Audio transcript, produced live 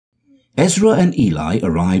Ezra and Eli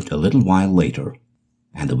arrived a little while later,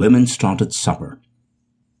 and the women started supper.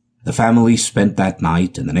 The family spent that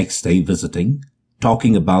night and the next day visiting,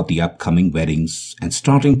 talking about the upcoming weddings and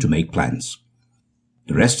starting to make plans.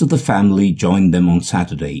 The rest of the family joined them on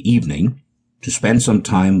Saturday evening to spend some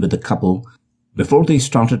time with the couple before they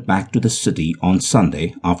started back to the city on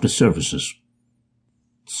Sunday after services.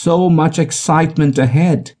 "So much excitement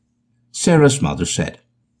ahead," Sarah's mother said.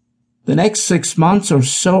 "The next 6 months or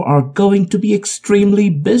so are going to be extremely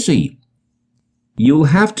busy. You'll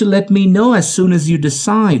have to let me know as soon as you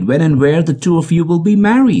decide when and where the two of you will be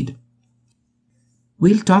married."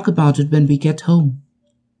 "We'll talk about it when we get home.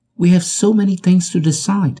 We have so many things to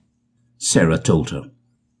decide," Sarah told her.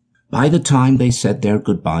 By the time they said their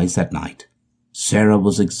goodbyes that night, Sarah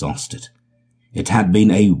was exhausted. It had been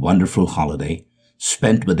a wonderful holiday,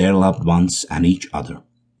 spent with their loved ones and each other.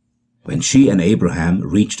 When she and Abraham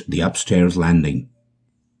reached the upstairs landing,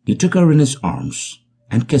 he took her in his arms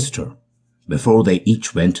and kissed her before they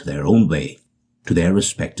each went their own way to their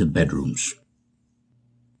respective bedrooms.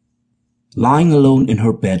 Lying alone in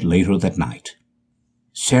her bed later that night,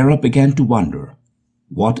 Sarah began to wonder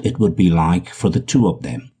what it would be like for the two of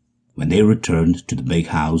them when they returned to the big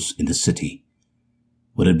house in the city.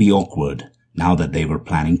 Would it be awkward now that they were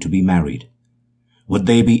planning to be married? Would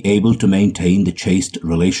they be able to maintain the chaste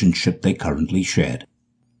relationship they currently shared?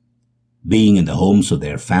 Being in the homes of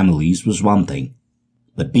their families was one thing,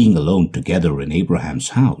 but being alone together in Abraham's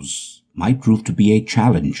house might prove to be a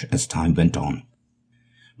challenge as time went on.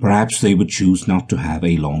 Perhaps they would choose not to have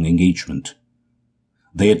a long engagement.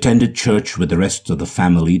 They attended church with the rest of the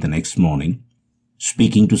family the next morning,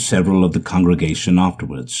 speaking to several of the congregation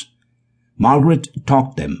afterwards. Margaret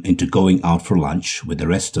talked them into going out for lunch with the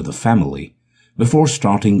rest of the family before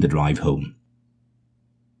starting the drive home.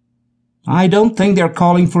 "I don't think they're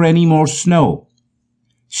calling for any more snow.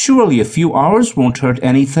 Surely a few hours won't hurt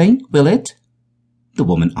anything, will it?" the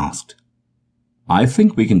woman asked. "I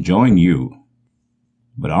think we can join you.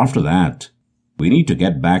 But after that, we need to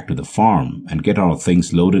get back to the farm and get our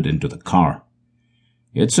things loaded into the car.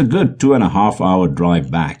 It's a good 2.5-hour drive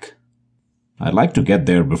back. I'd like to get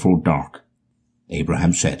there before dark,"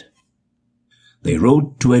 Abraham said. They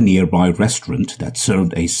rode to a nearby restaurant that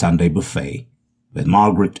served a Sunday buffet with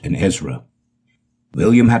Margaret and Ezra.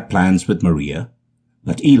 William had plans with Maria,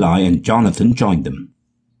 but Eli and Jonathan joined them.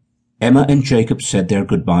 Emma and Jacob said their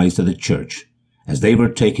goodbyes at the church as they were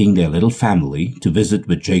taking their little family to visit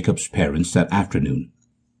with Jacob's parents that afternoon.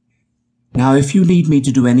 "Now, if you need me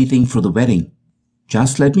to do anything for the wedding,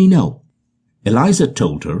 just let me know," Eliza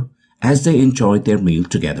told her as they enjoyed their meal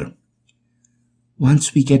together.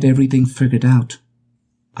 "Once we get everything figured out,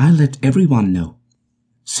 I'll let everyone know,"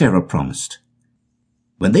 Sarah promised.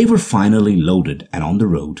 When they were finally loaded and on the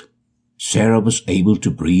road, Sarah was able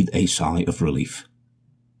to breathe a sigh of relief.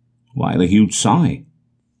 "Why the huge sigh?"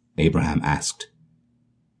 Abraham asked.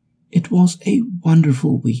 "It was a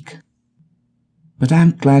wonderful week, but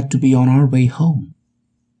I'm glad to be on our way home.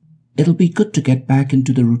 It'll be good to get back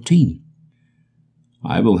into the routine."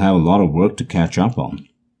 "I will have a lot of work to catch up on.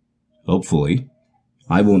 Hopefully,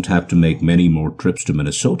 I won't have to make many more trips to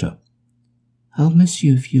Minnesota." "I'll miss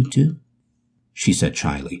you if you do," she said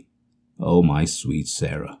shyly. "Oh, my sweet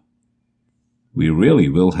Sarah. We really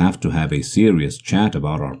will have to have a serious chat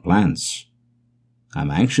about our plans. I'm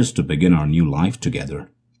anxious to begin our new life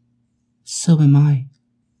together." "So am I,"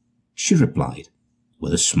 she replied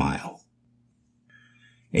with a smile.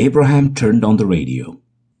 Abraham turned on the radio,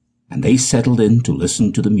 and they settled in to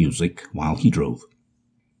listen to the music while he drove.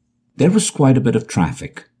 There was quite a bit of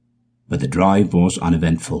traffic, but the drive was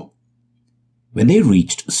uneventful. When they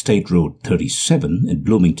reached State Road 37 in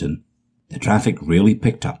Bloomington, the traffic really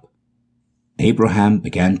picked up. Abraham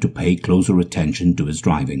began to pay closer attention to his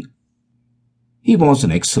driving. He was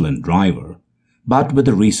an excellent driver, but with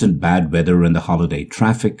the recent bad weather and the holiday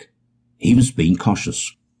traffic, he was being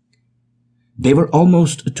cautious. They were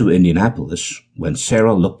almost to Indianapolis when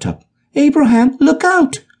Sarah looked up. "Abraham, look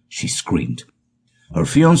out!" she screamed. Her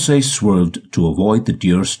fiancé swerved to avoid the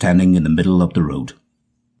deer standing in the middle of the road.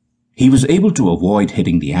 He was able to avoid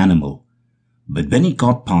hitting the animal, but when he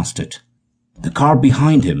got past it, the car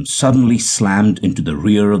behind him suddenly slammed into the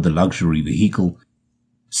rear of the luxury vehicle,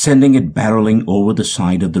 sending it barreling over the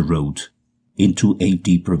side of the road into a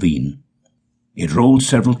deep ravine. It rolled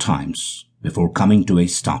several times before coming to a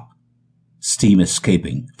stop, steam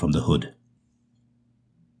escaping from the hood.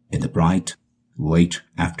 In the bright, late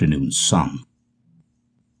afternoon sun,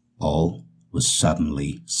 all was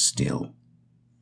suddenly still.